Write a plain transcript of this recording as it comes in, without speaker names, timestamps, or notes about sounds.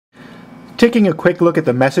Taking a quick look at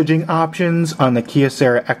the messaging options on the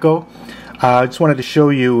Kyocera Echo, I just wanted to show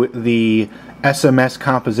you the SMS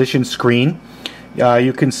composition screen.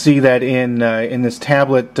 You can see that in this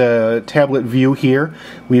tablet view here,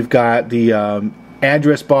 we've got the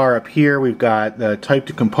address bar up here, we've got the type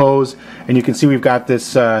to compose, and you can see we've got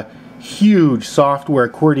this huge software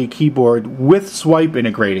QWERTY keyboard with swipe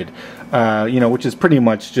integrated, which is pretty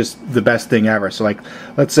much just the best thing ever. So, like,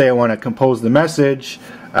 let's say I want to compose the message.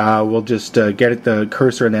 We'll just get the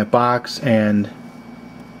cursor in that box, and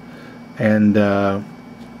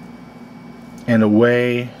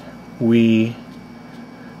away we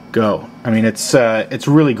go. I mean, it's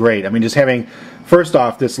really great. I mean, just having, first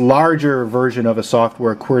off, this larger version of a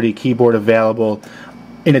software QWERTY keyboard available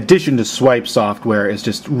in addition to swipe software is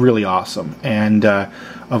just really awesome. And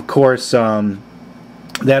of course, that'll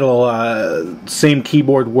same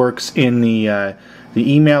keyboard works in the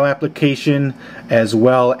email application as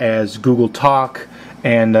well as Google Talk,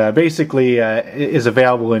 and basically is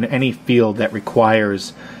available in any field that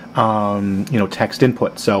requires text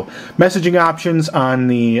input. So messaging options on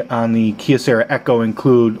the Kyocera Echo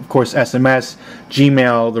include, of course, SMS,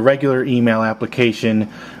 Gmail, the regular email application.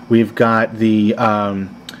 We've got the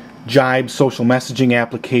Jibe social messaging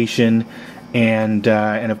application, and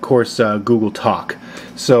of course Google Talk.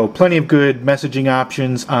 So plenty of good messaging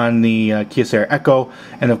options on the Kyocera Echo,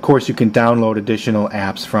 and of course you can download additional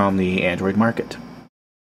apps from the Android market.